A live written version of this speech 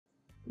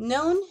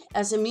Known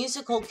as a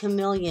musical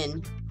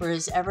chameleon for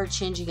his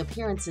ever-changing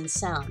appearance and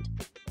sound,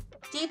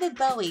 David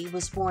Bowie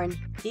was born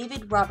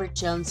David Robert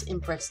Jones in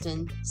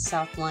Brixton,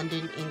 South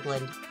London,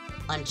 England,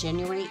 on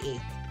January 8,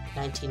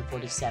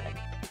 1947.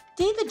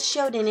 David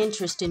showed an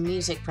interest in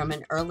music from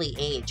an early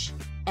age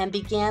and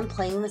began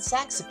playing the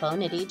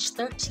saxophone at age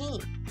 13.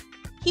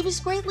 He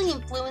was greatly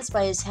influenced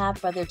by his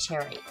half-brother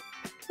Terry,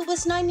 who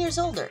was 9 years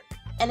older,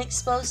 and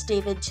exposed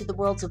David to the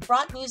worlds of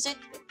rock music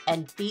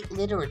and beat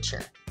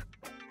literature.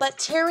 But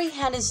Terry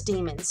had his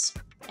demons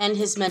and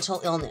his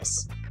mental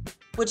illness,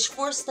 which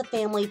forced the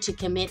family to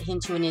commit him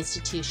to an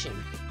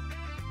institution.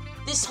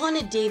 This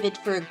haunted David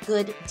for a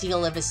good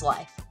deal of his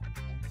life.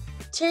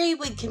 Terry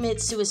would commit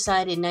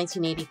suicide in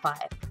 1985,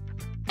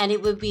 and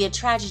it would be a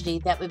tragedy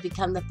that would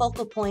become the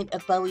focal point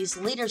of Bowie's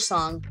later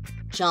song,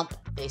 Jump,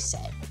 They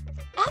Say.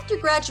 After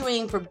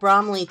graduating from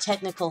Bromley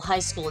Technical High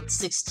School at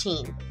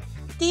 16,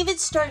 David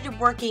started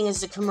working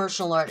as a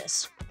commercial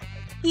artist.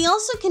 He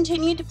also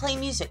continued to play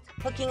music,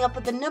 hooking up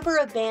with a number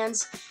of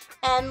bands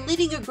and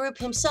leading a group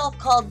himself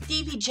called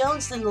Davy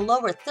Jones and the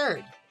Lower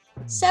Third.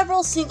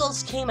 Several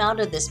singles came out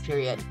of this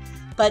period,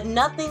 but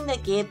nothing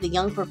that gave the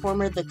young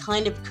performer the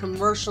kind of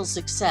commercial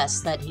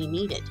success that he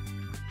needed.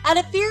 Out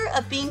of fear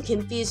of being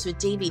confused with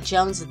Davy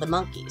Jones of the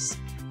Monkees,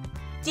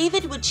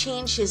 David would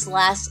change his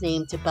last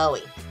name to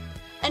Bowie,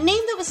 a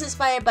name that was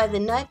inspired by the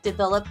knife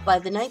developed by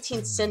the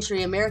 19th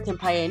century American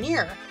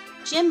pioneer,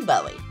 Jim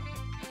Bowie.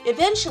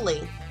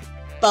 Eventually,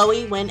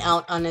 Bowie went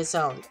out on his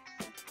own,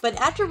 but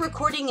after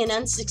recording an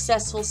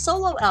unsuccessful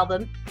solo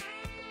album,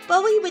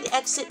 Bowie would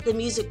exit the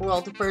music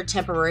world for a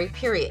temporary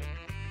period.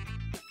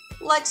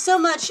 Like so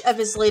much of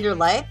his later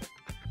life,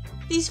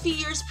 these few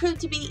years proved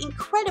to be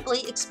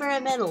incredibly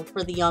experimental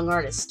for the young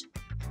artist.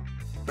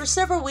 For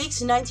several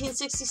weeks in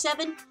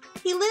 1967,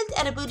 he lived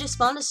at a Buddhist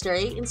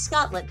monastery in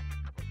Scotland,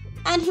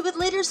 and he would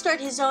later start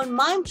his own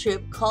mime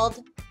troupe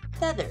called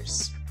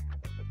Feathers.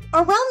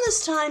 Around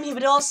this time, he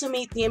would also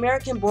meet the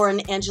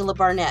American-born Angela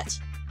Barnett.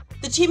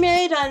 The two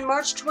married on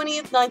March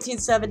 20th,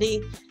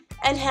 1970,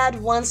 and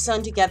had one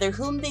son together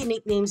whom they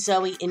nicknamed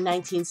Zoe in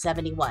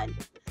 1971,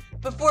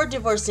 before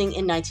divorcing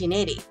in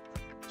 1980.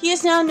 He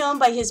is now known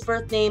by his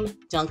birth name,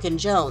 Duncan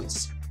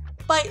Jones.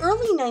 By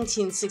early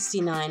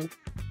 1969,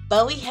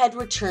 Bowie had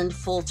returned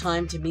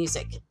full-time to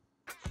music.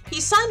 He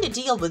signed a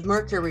deal with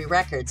Mercury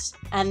Records,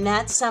 and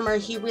that summer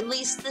he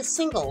released the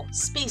single,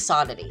 Space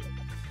Oddity.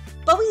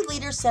 Bowie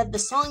later said the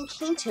song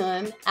came to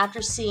him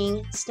after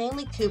seeing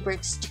Stanley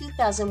Kubrick's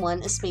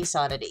 2001 A Space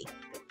Oddity.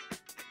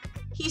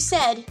 He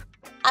said,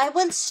 "I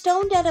went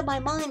stoned out of my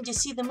mind to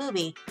see the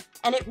movie,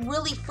 and it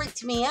really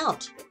freaked me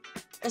out,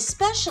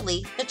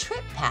 especially the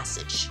trip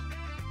passage."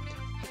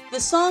 The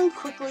song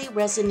quickly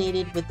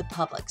resonated with the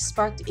public,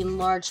 sparked in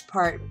large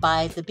part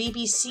by the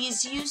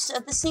BBC's use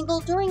of the single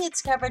during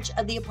its coverage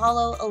of the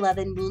Apollo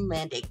 11 moon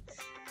landing.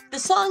 The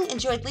song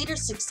enjoyed later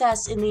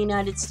success in the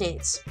United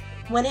States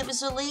when it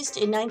was released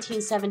in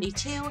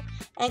 1972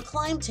 and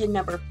climbed to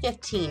number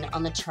 15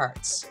 on the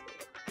charts.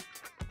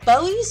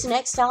 Bowie's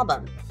next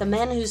album, The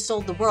Man Who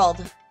Sold the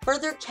World,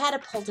 further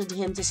catapulted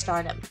him to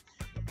stardom.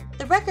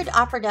 The record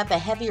offered up a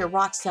heavier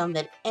rock sound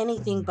than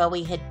anything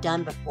Bowie had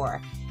done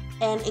before,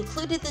 and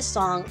included the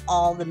song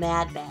All the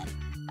Madman,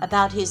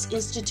 about his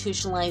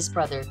institutionalized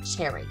brother,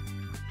 Terry.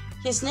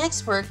 His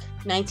next work,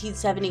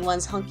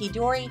 1971's Hunky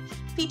Dory,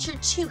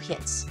 featured two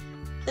hits: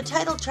 the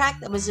title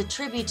track that was a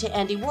tribute to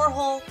Andy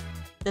Warhol,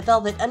 the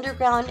Velvet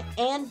Underground,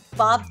 and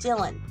Bob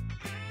Dylan,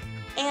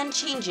 and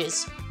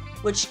Changes,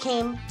 which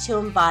came to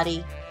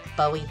embody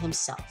Bowie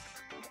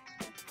himself.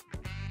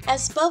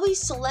 As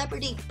Bowie's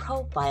celebrity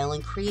profile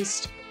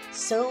increased,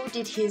 so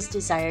did his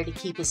desire to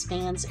keep his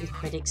fans and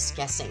critics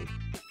guessing.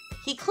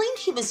 He claimed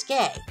he was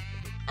gay,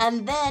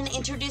 and then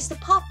introduced the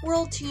pop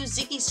world to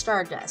Ziggy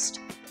Stardust,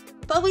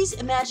 Bowie's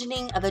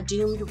imagining of a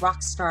doomed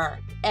rock star,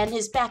 and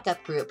his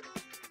backup group,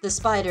 the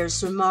Spiders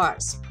from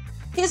Mars.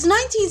 His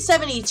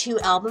 1972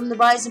 album, The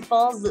Rise and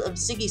Fall of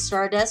Ziggy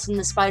Stardust and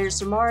the Spiders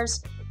from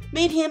Mars,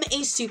 made him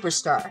a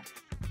superstar.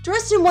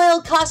 Dressed in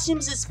wild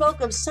costumes that spoke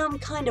of some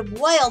kind of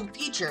wild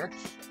future,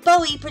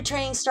 Bowie,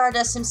 portraying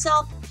Stardust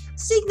himself,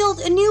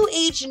 signaled a new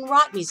age in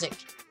rock music,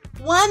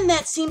 one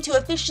that seemed to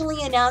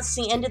officially announce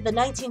the end of the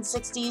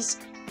 1960s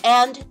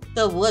and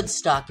the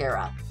Woodstock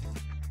era.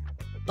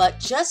 But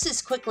just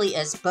as quickly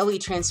as Bowie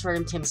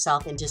transformed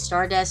himself into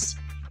Stardust,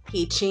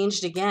 he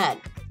changed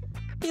again.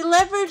 He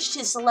leveraged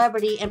his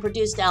celebrity and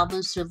produced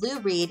albums for Lou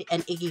Reed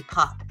and Iggy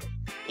Pop.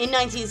 In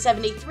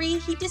 1973,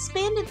 he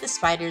disbanded the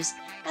Spiders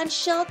and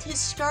shelved his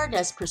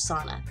Stardust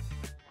persona.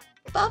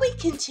 Bowie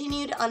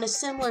continued on a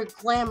similar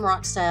glam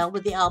rock style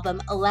with the album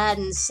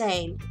Aladdin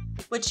Sane,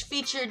 which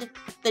featured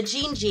the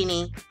Gene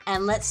Genie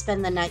and Let's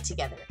Spend the Night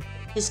Together,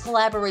 his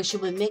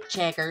collaboration with Mick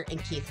Jagger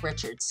and Keith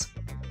Richards.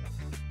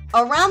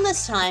 Around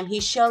this time,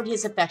 he showed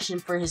his affection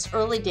for his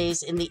early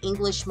days in the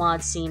English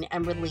mod scene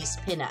and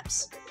released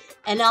Pin-Ups,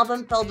 an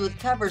album filled with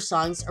cover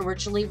songs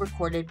originally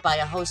recorded by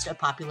a host of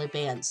popular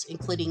bands,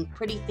 including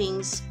Pretty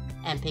Things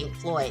and Pink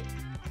Floyd.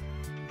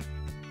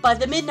 By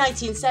the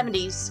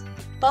mid-1970s,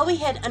 Bowie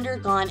had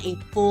undergone a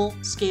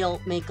full-scale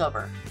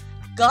makeover.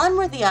 Gone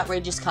were the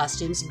outrageous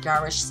costumes and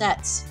garish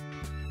sets.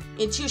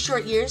 In 2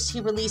 short years, he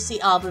released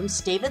the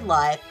albums David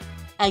Live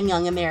and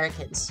Young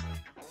Americans.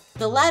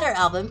 The latter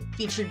album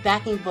featured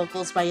backing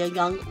vocals by a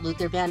young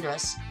Luther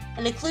Vandross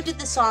and included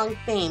the song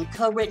Fame,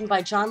 co-written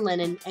by John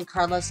Lennon and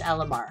Carlos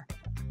Alomar,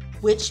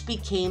 which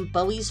became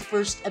Bowie's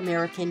first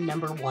American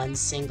 #1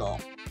 single.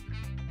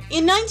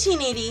 In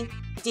 1980,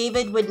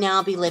 David would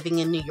now be living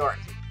in New York.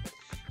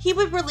 He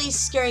would release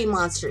Scary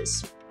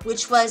Monsters,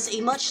 which was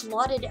a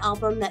much-lauded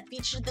album that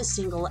featured the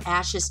single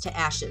Ashes to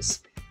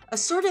Ashes, a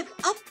sort of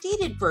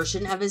updated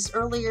version of his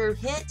earlier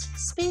hit,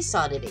 Space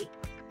Oddity.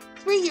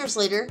 3 years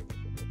later,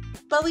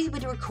 Bowie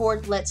would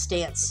record Let's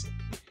Dance,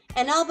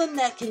 an album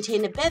that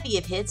contained a bevy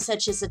of hits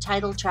such as the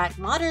title track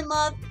Modern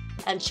Love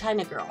and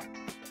China Girl,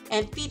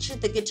 and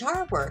featured the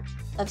guitar work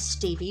of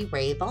Stevie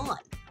Ray Vaughan.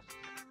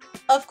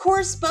 Of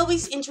course,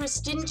 Bowie's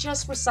interest didn't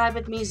just reside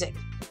with music.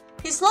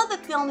 His love of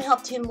film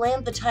helped him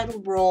land the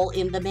title role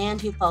in The Man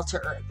Who Fell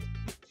to Earth.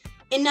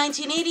 In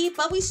 1980,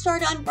 Bowie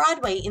starred on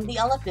Broadway in The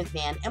Elephant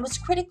Man and was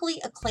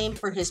critically acclaimed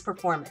for his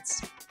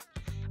performance.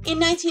 In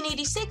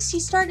 1986, he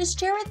starred as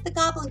Jared the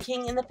Goblin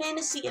King in the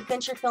fantasy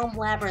adventure film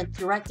Labyrinth,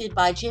 directed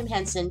by Jim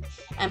Henson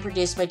and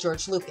produced by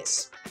George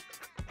Lucas.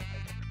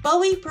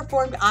 Bowie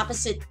performed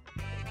opposite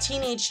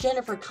teenage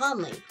Jennifer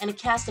Connelly and a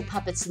cast of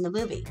puppets in the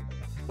movie,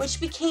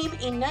 which became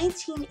a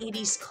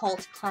 1980s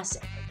cult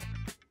classic.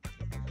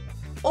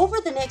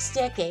 Over the next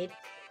decade,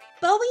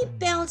 Bowie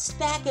bounced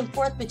back and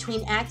forth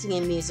between acting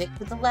and music,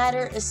 with the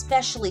latter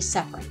especially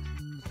suffering.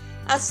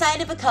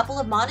 Outside of a couple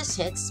of modest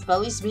hits,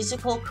 Bowie's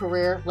musical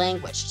career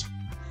languished.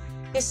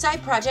 His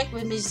side project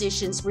with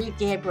musicians Reeve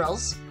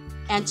Gabriels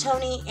and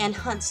Tony and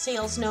Hunt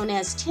Sales, known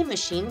as Tin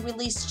Machine,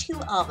 released 2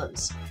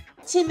 albums,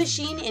 Tin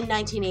Machine in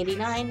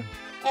 1989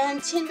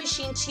 and Tin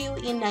Machine 2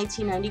 in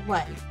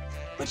 1991,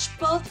 which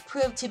both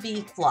proved to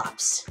be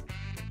flops.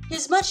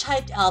 His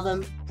much-hyped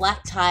album,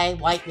 Black Tie,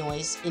 White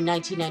Noise, in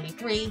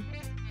 1993,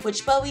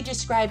 which Bowie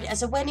described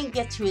as a wedding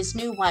gift to his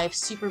new wife,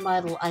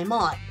 supermodel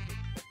Iman,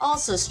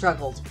 also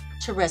struggled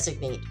to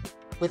resonate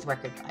with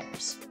record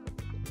buyers.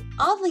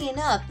 Oddly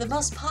enough, the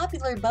most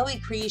popular Bowie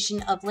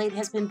creation of late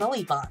has been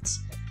Bowie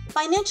bonds,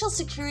 financial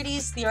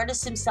securities the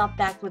artist himself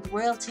backed with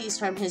royalties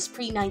from his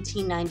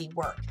pre-1990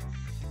 work.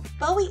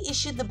 Bowie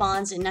issued the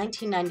bonds in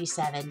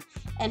 1997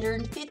 and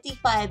earned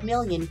 $55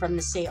 million from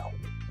the sale.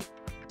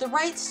 The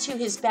rights to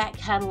his back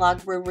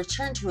catalog were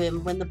returned to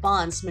him when the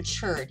bonds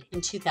matured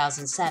in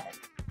 2007.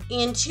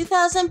 In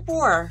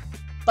 2004,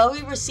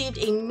 Bowie received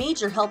a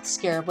major health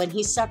scare when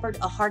he suffered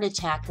a heart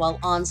attack while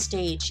on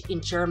stage in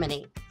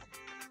Germany.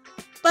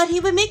 But he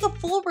would make a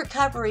full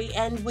recovery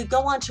and would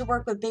go on to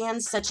work with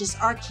bands such as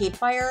Arcade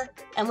Fire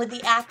and with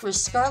the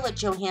actress Scarlett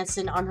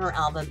Johansson on her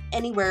album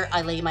Anywhere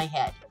I Lay My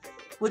Head,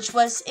 which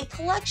was a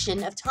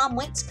collection of Tom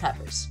Waits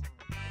covers.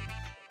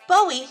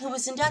 Bowie, who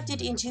was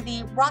inducted into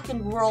the Rock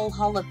and Roll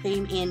Hall of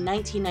Fame in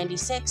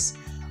 1996,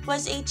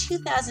 was a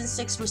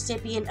 2006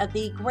 recipient of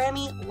the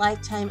Grammy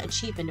Lifetime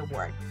Achievement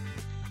Award.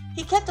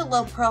 He kept a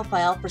low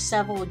profile for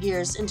several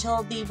years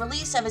until the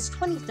release of his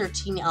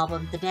 2013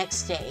 album, The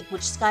Next Day,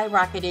 which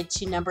skyrocketed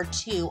to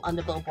 #2 on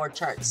the Billboard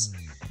charts.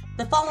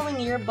 The following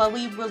year,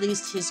 Bowie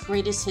released his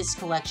greatest hits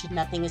collection,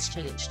 Nothing Has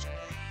Changed,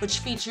 which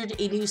featured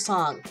a new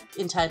song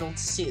entitled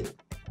Sue.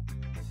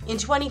 In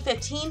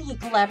 2015, he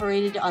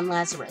collaborated on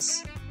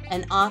Lazarus,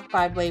 an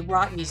off-Broadway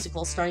rock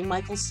musical starring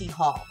Michael C.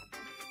 Hall,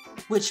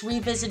 which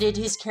revisited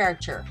his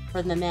character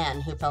from The Man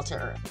Who Fell to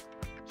Earth.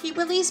 He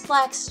released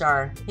Black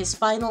Star, his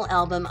final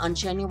album, on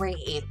January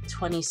 8,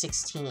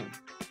 2016,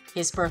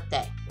 his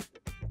birthday.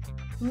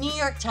 New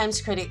York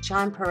Times critic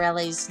John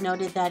Pareles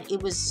noted that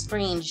it was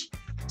strange,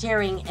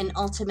 daring, and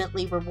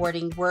ultimately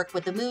rewarding work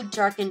with a mood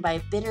darkened by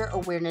a bitter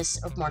awareness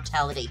of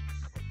mortality.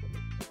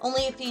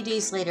 Only a few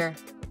days later,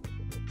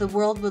 the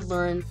world would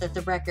learn that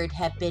the record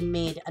had been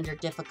made under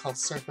difficult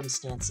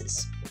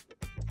circumstances.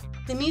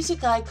 The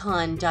music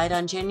icon died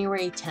on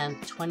January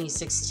 10,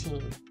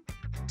 2016.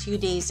 2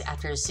 days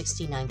after his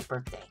 69th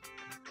birthday.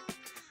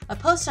 A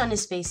post on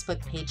his Facebook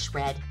page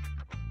read,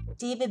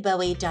 "David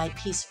Bowie died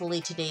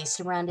peacefully today,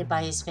 surrounded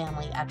by his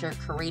family after a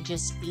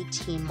courageous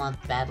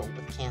 18-month battle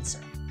with cancer.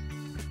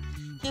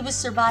 He was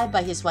survived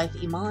by his wife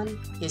Iman,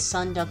 his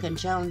son Duncan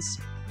Jones,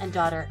 and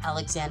daughter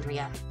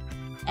Alexandria,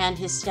 and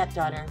his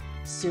stepdaughter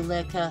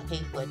Suleika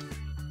Haywood.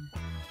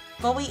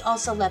 Bowie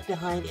also left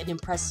behind an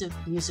impressive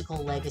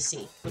musical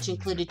legacy, which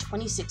included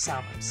 26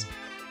 albums.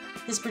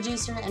 His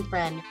producer and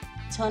friend,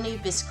 Tony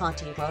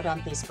Visconti, wrote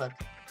on Facebook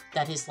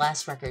that his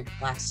last record,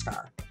 Black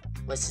Star,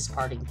 was his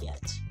parting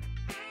gift."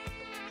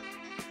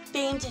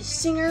 Famed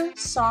singer,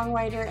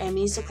 songwriter, and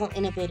musical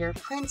innovator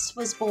Prince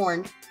was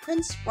born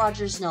Prince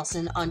Rogers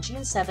Nelson on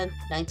June 7,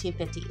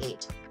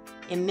 1958,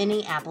 in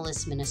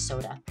Minneapolis,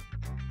 Minnesota.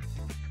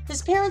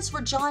 His parents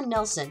were John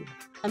Nelson,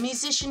 a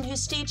musician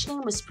whose stage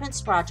name was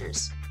Prince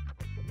Rogers,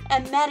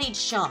 and Mattie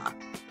Shaw,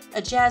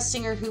 a jazz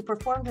singer who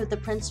performed with the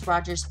Prince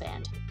Rogers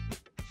Band.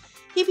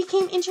 He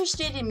became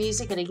interested in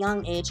music at a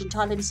young age and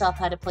taught himself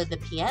how to play the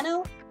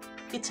piano,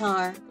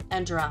 guitar,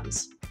 and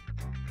drums.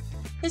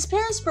 His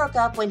parents broke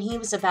up when he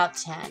was about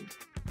 10,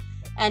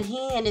 and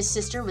he and his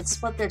sister would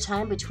split their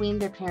time between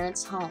their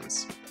parents'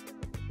 homes.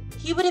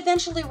 He would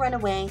eventually run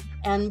away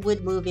and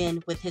would move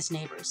in with his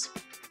neighbors.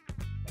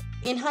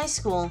 In high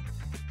school,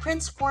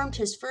 Prince formed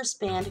his first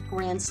band,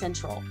 Grand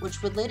Central,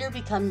 which would later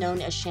become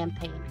known as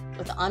Champagne,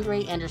 with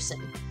Andre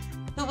Anderson,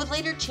 who would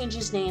later change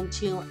his name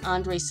to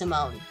Andre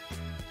Simone,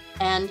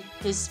 and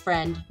his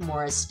friend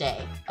Morris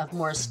Day, of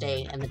Morris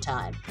Day and the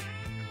Time.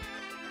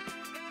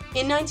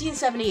 In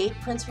 1978,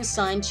 Prince was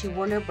signed to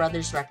Warner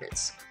Brothers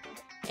Records.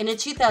 In a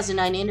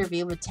 2009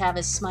 interview with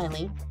Tavis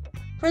Smiley,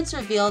 Prince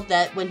revealed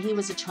that when he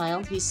was a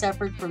child, he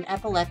suffered from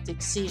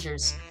epileptic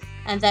seizures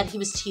and that he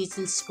was teased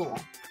in school.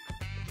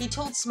 He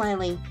told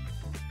Smiley,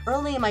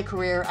 "Early in my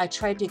career, I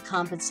tried to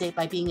compensate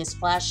by being as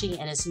flashy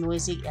and as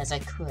noisy as I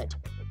could."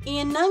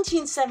 In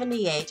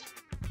 1978,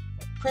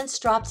 Prince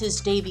dropped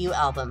his debut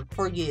album,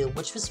 For You,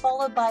 which was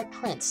followed by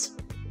Prince.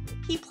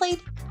 He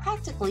played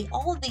practically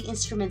all of the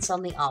instruments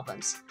on the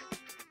albums,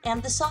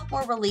 and the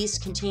sophomore release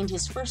contained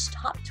his first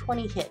top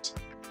 20 hit,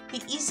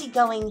 the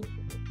easygoing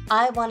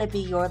I Wanna Be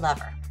Your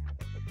Lover.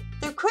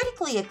 The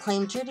critically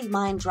acclaimed Dirty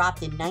Mind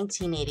dropped in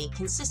 1980,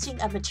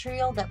 consisting of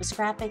material that was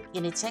graphic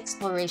in its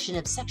exploration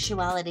of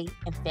sexuality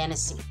and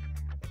fantasy.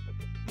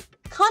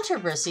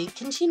 Controversy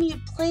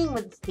continued playing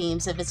with the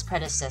themes of its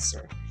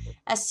predecessor,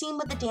 as seen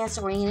with the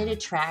dance-oriented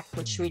track,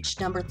 which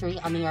reached number 3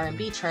 on the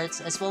R&B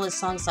charts, as well as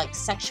songs like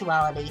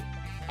Sexuality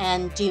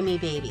and Do Me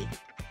Baby.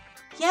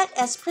 Yet,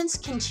 as Prince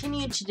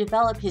continued to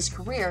develop his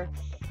career,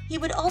 he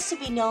would also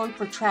be known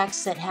for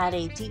tracks that had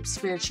a deep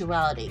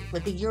spirituality,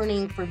 with a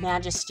yearning for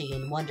majesty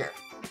and wonder.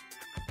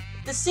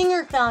 The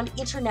singer found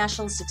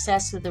international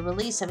success with the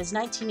release of his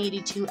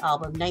 1982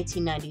 album,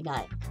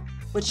 1999,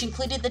 which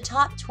included the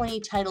top 20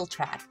 title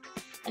track,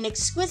 an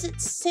exquisite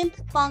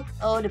synth-funk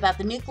ode about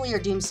the nuclear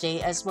doomsday,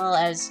 as well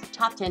as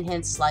top 10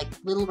 hits like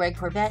Little Red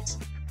Corvette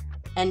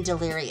and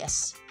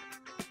Delirious.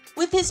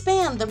 With his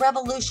band, The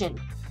Revolution,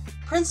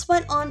 Prince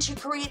went on to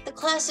create the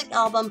classic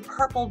album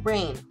Purple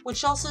Rain,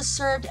 which also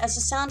served as a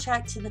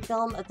soundtrack to the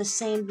film of the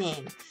same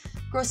name,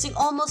 grossing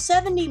almost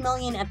 $70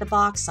 million at the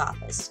box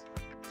office.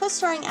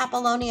 Co-starring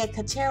Apollonia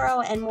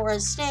Catero and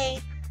Morris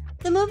Day,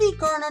 the movie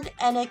garnered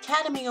an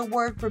Academy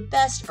Award for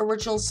Best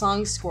Original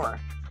Song Score.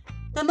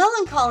 The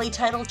melancholy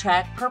title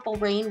track, Purple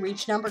Rain,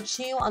 reached number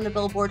 2 on the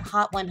Billboard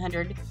Hot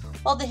 100,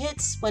 while the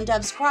hits When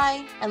Doves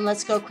Cry and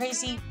Let's Go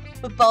Crazy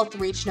would both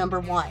reach number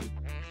 1.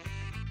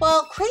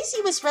 While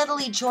Crazy was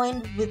readily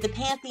joined with the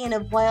pantheon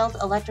of wild,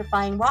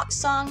 electrifying rock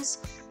songs,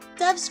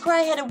 Doves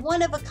Cry had a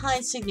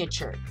one-of-a-kind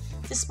signature,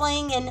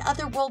 displaying an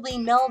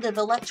otherworldly meld of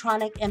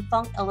electronic and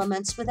funk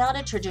elements without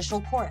a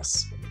traditional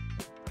chorus.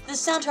 The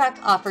soundtrack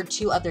offered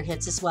 2 other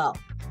hits as well,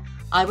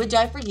 I Would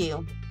Die For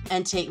You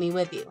and Take Me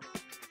With You.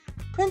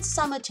 Prince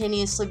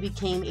simultaneously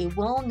became a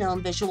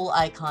well-known visual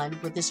icon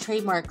with his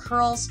trademark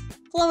curls,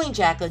 flowing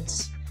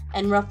jackets,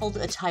 and ruffled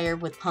attire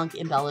with punk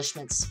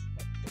embellishments.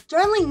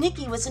 Darling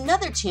Nikki was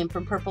another tune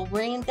from Purple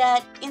Rain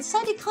that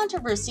incited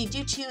controversy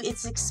due to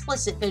its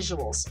explicit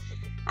visuals.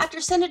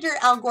 After Senator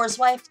Al Gore's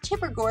wife,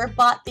 Tipper Gore,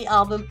 bought the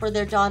album for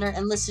their daughter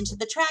and listened to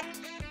the track,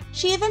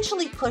 she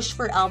eventually pushed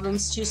for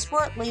albums to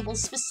sport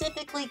labels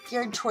specifically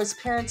geared towards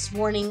parents'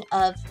 warning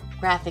of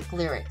graphic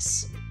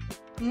lyrics.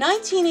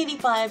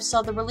 1985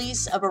 saw the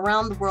release of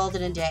Around the World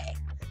in a Day,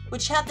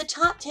 which had the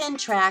top 10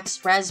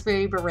 tracks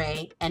Raspberry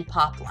Beret and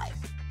Pop Life.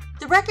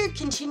 The record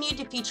continued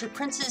to feature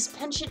Prince's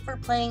penchant for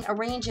playing a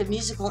range of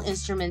musical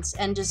instruments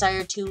and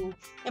desire to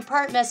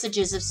impart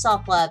messages of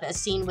self-love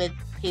as seen with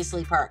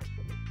Paisley Park.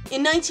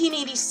 In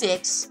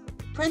 1986,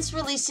 Prince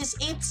released his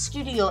 8th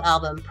studio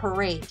album,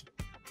 Parade,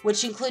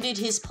 which included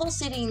his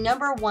pulsating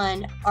number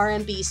 1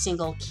 R&B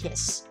single,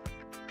 Kiss.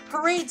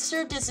 Parade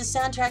served as a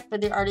soundtrack for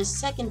the artist's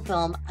second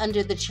film,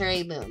 Under the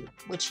Cherry Moon,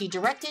 which he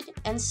directed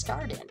and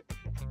starred in.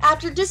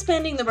 After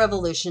disbanding The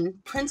Revolution,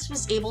 Prince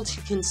was able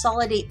to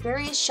consolidate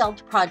various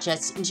shelved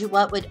projects into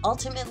what would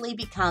ultimately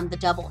become the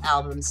double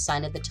album,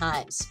 Sign of the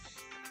Times.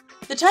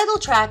 The title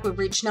track would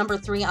reach number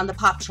 3 on the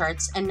pop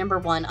charts and number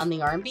 1 on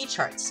the R&B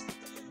charts.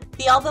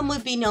 The album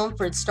would be known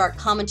for its stark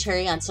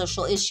commentary on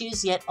social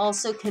issues, yet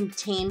also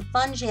contained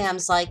fun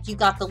jams like You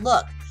Got the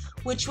Look,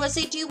 which was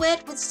a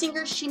duet with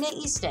singer Sheena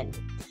Easton.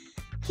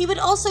 He would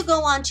also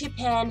go on to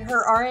pen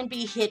her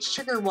R&B hit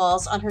Sugar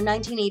Walls on her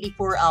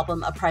 1984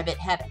 album, A Private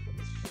Heaven.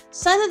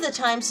 Sign of the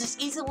Times is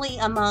easily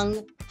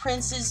among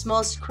Prince's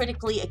most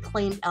critically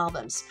acclaimed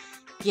albums,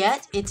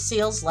 yet its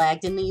sales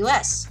lagged in the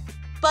US.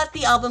 But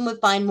the album would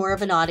find more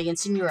of an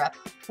audience in Europe,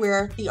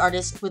 where the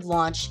artist would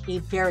launch a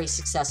very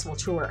successful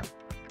tour.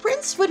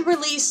 Prince would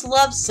release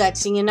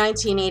Lovesexy in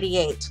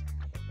 1988,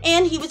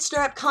 and he would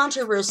stir up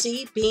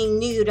controversy being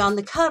nude on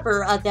the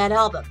cover of that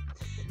album.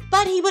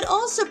 But he would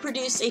also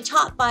produce a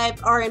top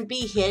 5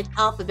 R&B hit,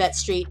 Alphabet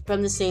Street,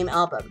 from the same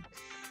album.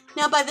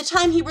 Now, by the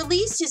time he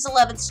released his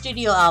 11th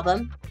studio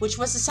album, which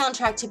was the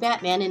soundtrack to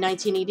Batman in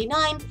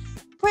 1989,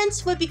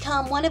 Prince would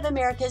become one of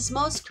America's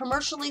most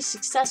commercially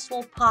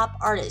successful pop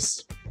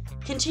artists,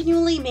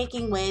 continually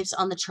making waves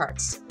on the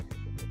charts.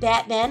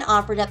 Batman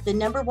offered up the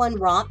 #1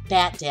 romp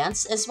Bat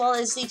Dance, as well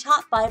as the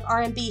top 5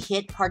 R&B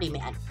hit Party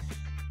Man.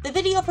 The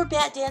video for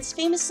Bat Dance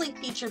famously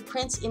featured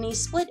Prince in a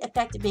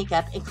split-effect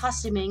makeup and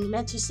costuming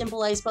meant to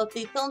symbolize both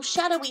the film's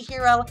shadowy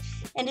hero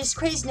and his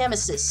crazed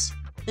nemesis,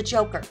 the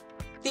Joker.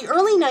 The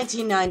early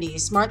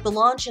 1990s marked the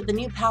launch of the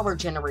new power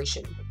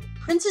generation,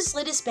 Prince's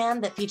latest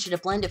band that featured a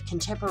blend of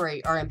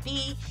contemporary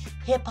R&B,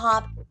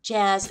 hip-hop,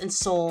 jazz, and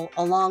soul,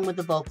 along with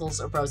the vocals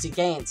of Rosie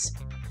Gaines.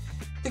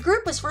 The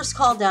group was first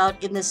called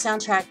out in the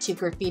soundtrack to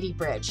Graffiti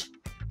Bridge,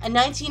 a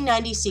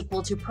 1990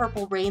 sequel to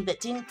Purple Rain that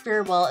didn't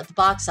fare well at the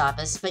box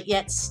office, but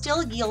yet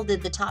still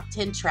yielded the top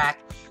 10 track,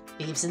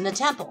 Thieves in the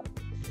Temple.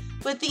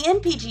 With the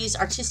NPG's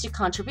artistic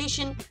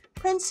contribution,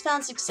 Prince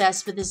found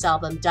success with his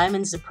album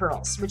Diamonds and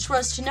Pearls, which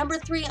rose to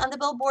 #3 on the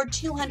Billboard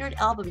 200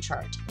 album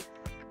chart.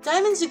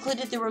 Diamonds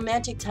included the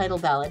romantic title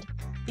ballad,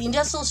 the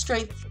industrial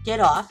strength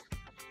Get Off,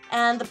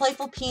 and the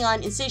playful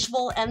peon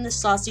Insatiable, and the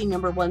saucy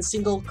 #1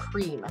 single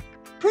Cream.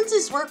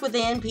 Prince's work with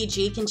the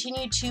NPG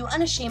continued to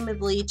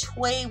unashamedly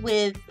toy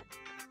with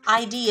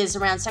ideas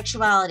around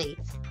sexuality,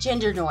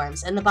 gender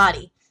norms, and the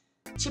body.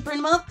 To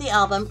promote the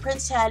album,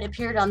 Prince had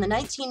appeared on the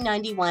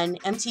 1991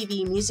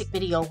 MTV Music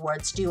Video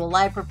Awards to do a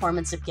live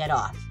performance of Get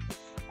Off.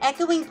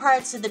 Echoing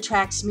parts of the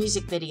track's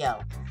music video,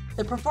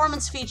 the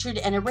performance featured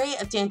an array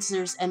of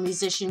dancers and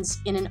musicians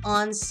in an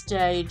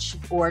on-stage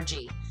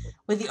orgy,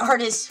 with the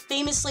artist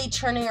famously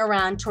turning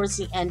around towards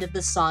the end of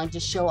the song to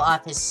show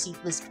off his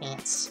seatless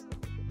pants.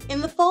 In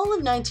the fall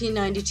of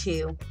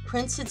 1992,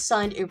 Prince had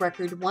signed a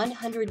record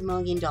 $100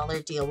 million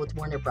deal with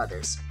Warner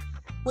Brothers,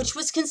 which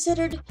was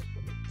considered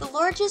the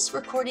largest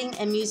recording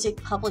and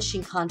music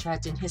publishing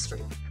contract in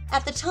history.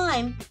 At the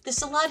time,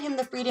 this allowed him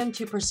the freedom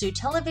to pursue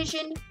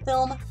television,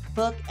 film,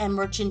 book, and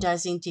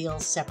merchandising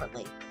deals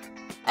separately.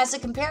 As a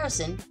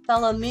comparison,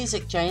 fellow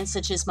music giants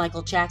such as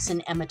Michael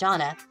Jackson and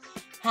Madonna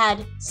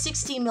had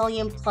 60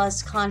 million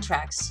plus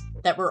contracts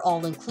that were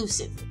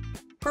all-inclusive.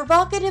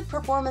 Provocative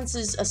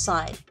performances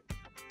aside,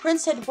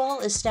 Prince had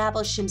well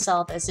established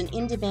himself as an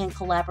in-demand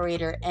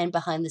collaborator and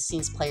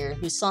behind-the-scenes player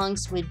whose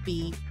songs would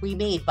be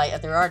remade by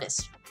other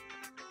artists.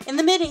 In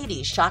the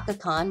mid-80s, Chaka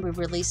Khan would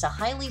release a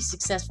highly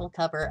successful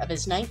cover of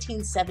his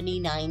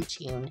 1979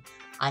 tune,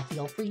 I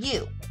Feel For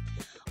You,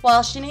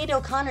 while Sinead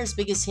O'Connor's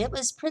biggest hit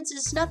was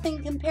Prince's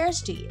Nothing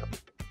Compares to You.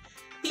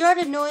 The Art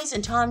of Noise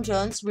and Tom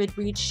Jones would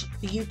reach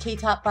the UK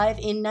Top 5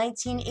 in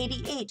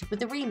 1988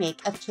 with a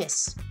remake of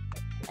Kiss.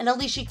 And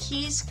Alicia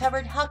Keys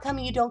covered How Come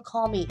You Don't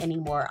Call Me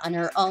Anymore on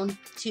her own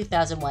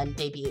 2001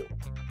 debut.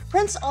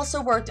 Prince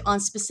also worked on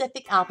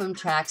specific album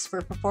tracks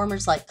for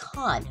performers like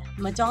Khan,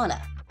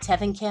 Madonna,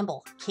 Tevin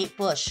Campbell, Kate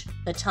Bush,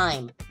 The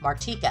Time,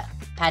 Martika,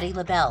 Patti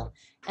LaBelle,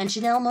 and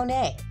Janelle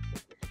Monáe.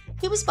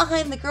 He was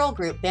behind the girl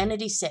group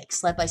Vanity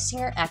 6, led by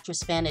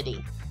singer-actress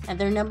Vanity, and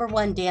their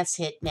 #1 dance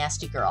hit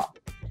Nasty Girl.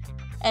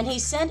 And he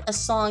sent a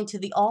song to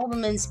the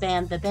all-women's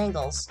band The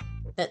Bangles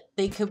that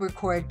they could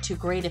record to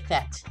great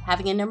effect,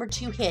 having a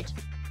 #2 hit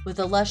with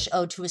a lush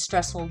ode to a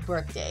stressful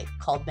workday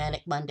called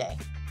Manic Monday.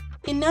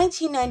 In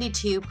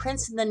 1992,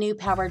 Prince and the New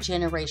Power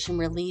Generation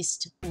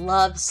released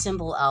Love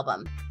Symbol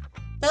album.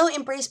 Though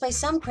embraced by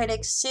some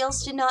critics,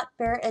 sales did not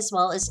fare as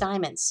well as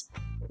Diamonds.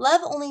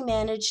 Love only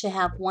managed to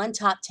have one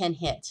top 10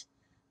 hit,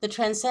 the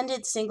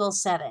transcendent single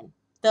 7,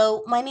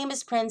 though My Name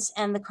is Prince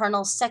and the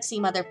Colonel Sexy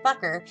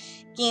Motherfucker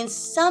gained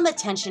some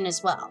attention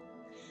as well.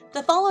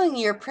 The following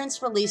year,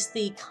 Prince released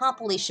the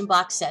compilation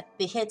box set,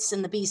 The Hits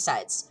and the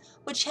B-Sides,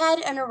 which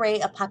had an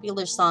array of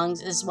popular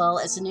songs as well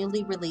as a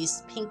newly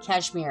released Pink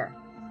Cashmere,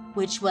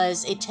 which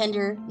was a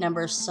tender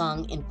number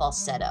sung in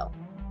falsetto.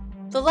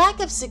 The lack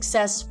of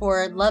success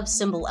for Love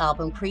Symbol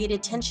album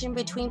created tension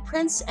between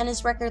Prince and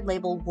his record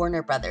label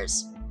Warner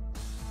Brothers.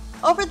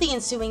 Over the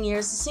ensuing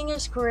years, the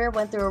singer's career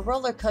went through a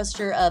roller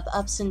coaster of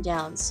ups and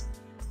downs.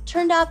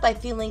 Turned out by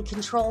feeling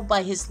controlled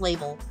by his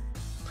label,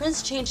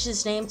 Prince changed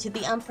his name to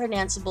the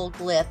unpronounceable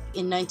Glyph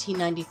in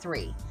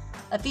 1993,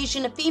 a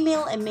fusion of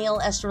female and male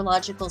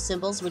astrological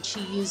symbols which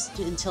he used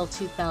until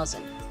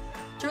 2000.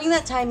 During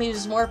that time, he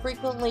was more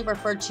frequently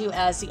referred to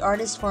as the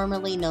artist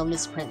formerly known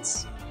as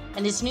Prince,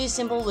 and his new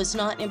symbol was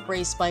not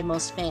embraced by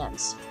most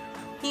fans.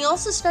 He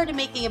also started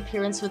making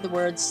appearances with the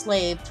word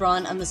slave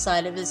drawn on the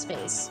side of his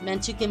face,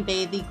 meant to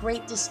convey the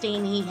great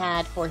disdain he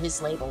had for his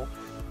label.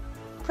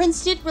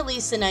 Prince did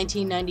release the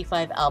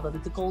 1995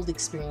 album The Gold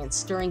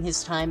Experience during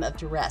his time of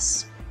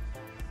duress,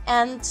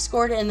 and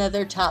scored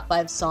another top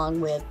 5 song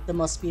with The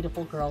Most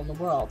Beautiful Girl in the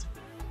World.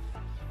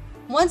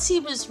 Once he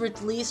was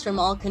released from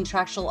all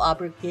contractual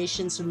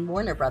obligations from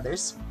Warner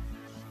Brothers,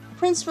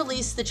 Prince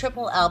released the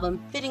triple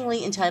album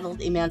fittingly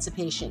entitled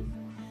Emancipation,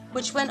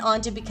 which went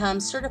on to become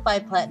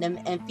certified platinum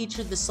and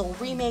featured the soul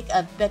remake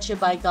of Betcha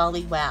by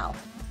Golly Wow.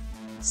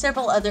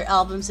 Several other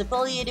albums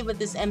affiliated with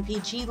this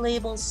MPG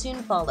label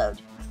soon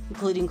followed,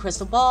 including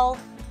Crystal Ball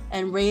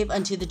and Rave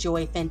Unto the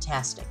Joy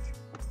Fantastic.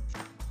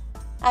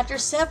 After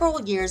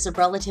several years of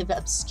relative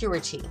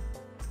obscurity,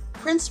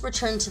 Prince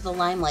returned to the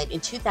limelight in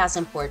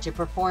 2004 to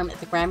perform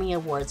at the Grammy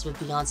Awards with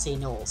Beyoncé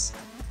Knowles.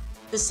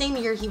 The same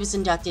year, he was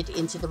inducted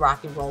into the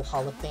Rock and Roll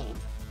Hall of Fame.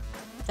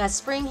 That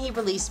spring, he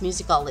released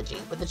Musicology,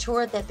 with a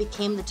tour that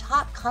became the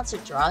top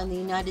concert draw in the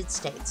United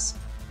States.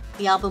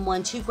 The album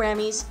won 2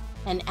 Grammys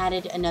and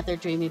added another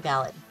dreamy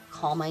ballad,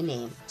 Call My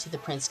Name, to the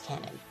Prince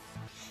canon.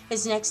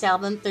 His next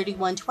album,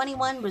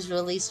 3121, was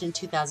released in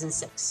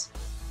 2006.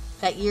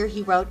 That year,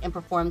 he wrote and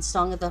performed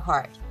Song of the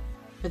Heart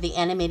for the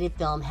animated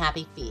film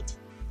Happy Feet,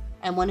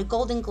 and won a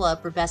Golden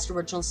Globe for Best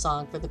Original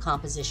Song for the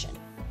composition.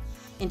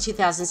 In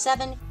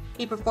 2007,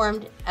 he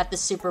performed at the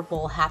Super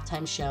Bowl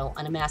halftime show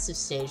on a massive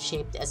stage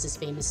shaped as his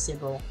famous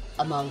symbol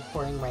among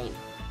pouring rain.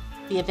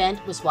 The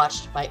event was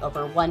watched by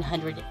over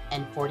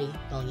 140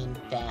 million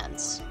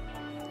fans.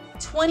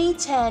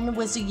 2010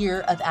 was a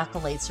year of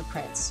accolades for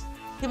Prince.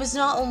 He was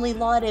not only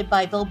lauded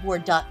by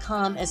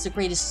Billboard.com as the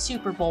greatest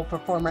Super Bowl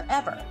performer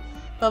ever,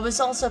 but was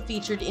also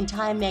featured in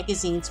Time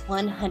magazine's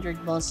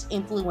 100 most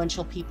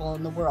influential people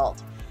in the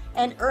world,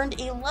 and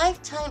earned a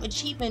Lifetime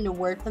Achievement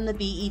Award from the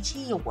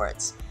BET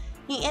Awards.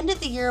 He ended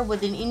the year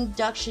with an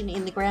induction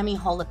in the Grammy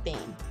Hall of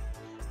Fame.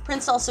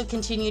 Prince also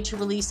continued to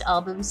release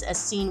albums as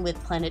seen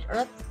with Planet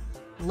Earth,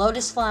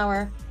 Lotus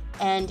Flower,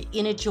 and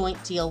in a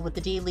joint deal with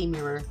the Daily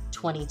Mirror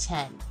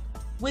 2010.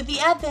 With the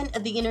advent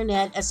of the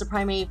internet as the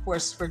primary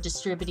force for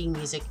distributing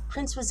music,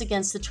 Prince was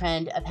against the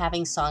trend of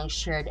having songs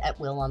shared at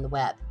will on the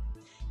web.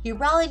 He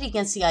rallied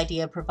against the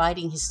idea of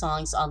providing his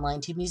songs online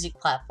to music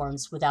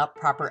platforms without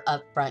proper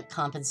upfront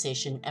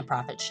compensation and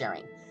profit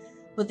sharing.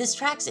 With his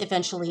tracks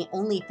eventually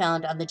only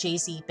found on the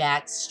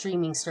Jay-Z-backed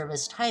streaming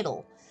service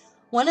Tidal,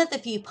 one of the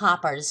few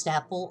pop artists to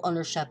have full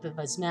ownership of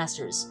his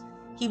masters,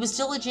 he was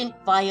diligent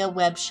via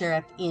Web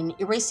Sheriff in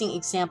erasing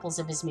examples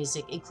of his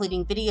music,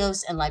 including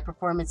videos and live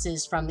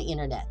performances from the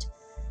internet.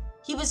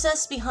 He was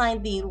thus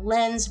behind the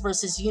Lens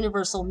versus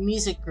Universal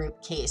Music Group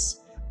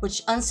case,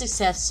 which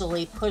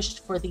unsuccessfully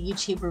pushed for the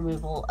YouTube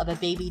removal of a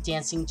baby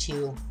dancing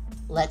to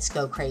Let's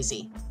Go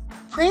Crazy.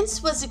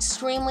 Prince was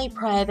extremely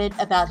private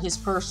about his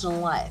personal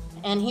life,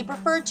 and he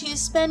preferred to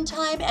spend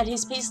time at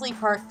his Paisley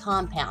Park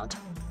compound,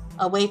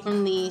 away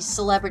from the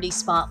celebrity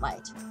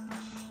spotlight.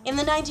 In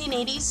the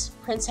 1980s,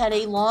 Prince had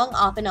a long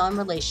off-and-on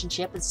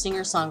relationship with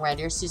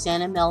singer-songwriter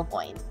Susanna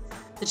Melvoin,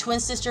 the twin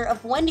sister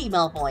of Wendy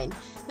Melvoin,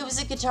 who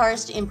was a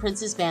guitarist in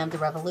Prince's band The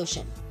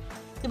Revolution.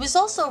 He was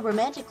also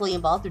romantically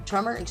involved with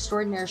drummer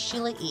extraordinaire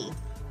Sheila E.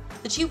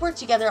 The two worked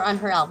together on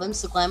her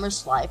albums The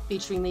Glamorous Life,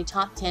 featuring the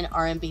top 10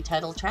 R&B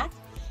title track,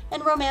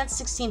 and Romance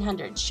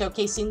 1600,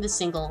 showcasing the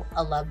single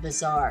A Love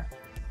Bizarre.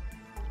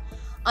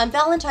 On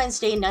Valentine's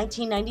Day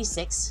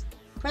 1996,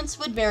 Prince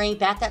would marry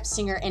backup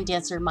singer and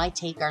dancer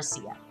Maite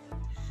Garcia.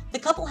 The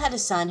couple had a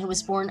son who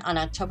was born on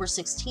October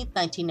 16,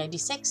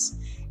 1996,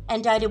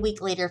 and died a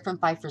week later from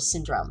Pfeiffer's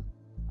syndrome,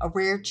 a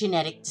rare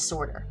genetic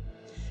disorder.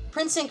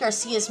 Prince and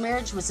Garcia's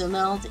marriage was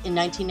annulled in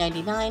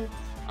 1999,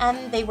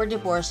 and they were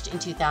divorced in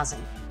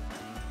 2000.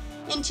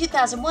 In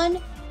 2001,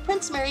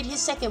 Prince married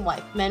his second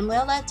wife,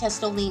 Manuela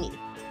Testolini,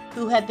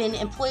 who had been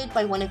employed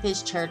by one of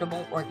his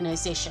charitable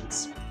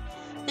organizations.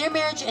 Their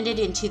marriage ended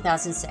in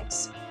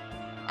 2006.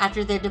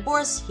 After their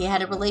divorce, he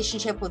had a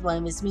relationship with one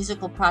of his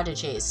musical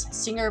prodigies,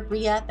 singer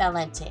Bria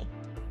Valente.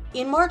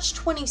 In March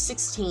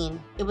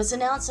 2016, it was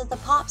announced that the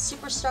pop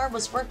superstar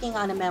was working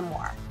on a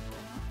memoir,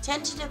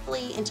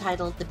 tentatively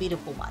entitled The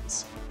Beautiful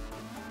Ones.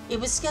 It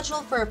was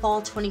scheduled for a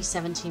fall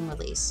 2017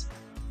 release.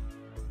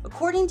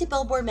 According to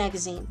Billboard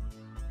magazine,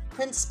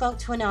 Prince spoke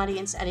to an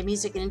audience at a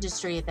music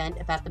industry event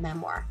about the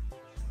memoir.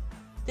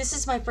 "This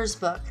is my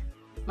first book.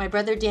 My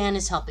brother Dan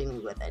is helping me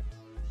with it.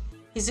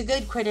 He's a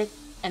good critic,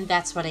 and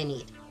that's what I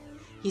need.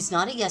 He's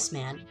not a yes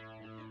man,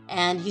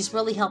 and he's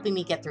really helping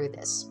me get through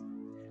this.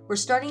 We're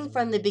starting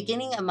from the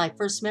beginning of my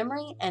first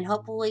memory, and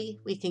hopefully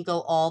we can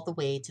go all the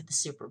way to the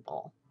Super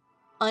Bowl."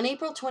 On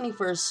April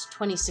 21st,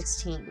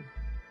 2016,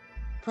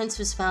 Prince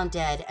was found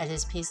dead at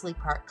his Paisley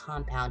Park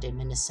compound in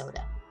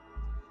Minnesota.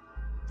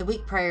 The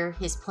week prior,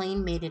 his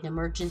plane made an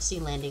emergency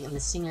landing and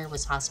the singer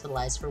was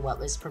hospitalized for what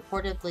was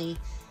purportedly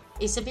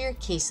a severe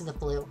case of the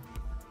flu.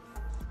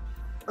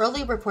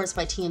 Early reports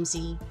by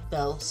TMZ,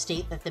 though,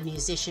 state that the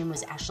musician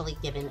was actually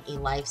given a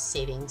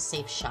life-saving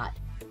safe shot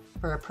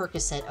for a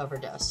Percocet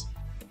overdose.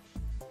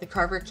 The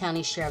Carver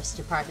County Sheriff's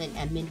Department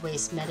and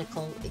Midway's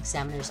Medical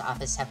Examiner's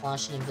Office have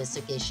launched an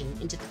investigation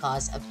into the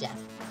cause of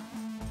death.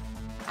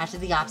 After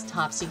the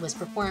autopsy was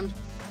performed,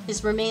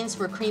 his remains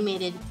were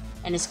cremated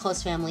and his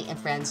close family and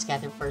friends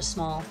gathered for a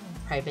small,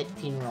 private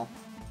funeral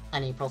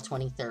on April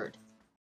 23rd.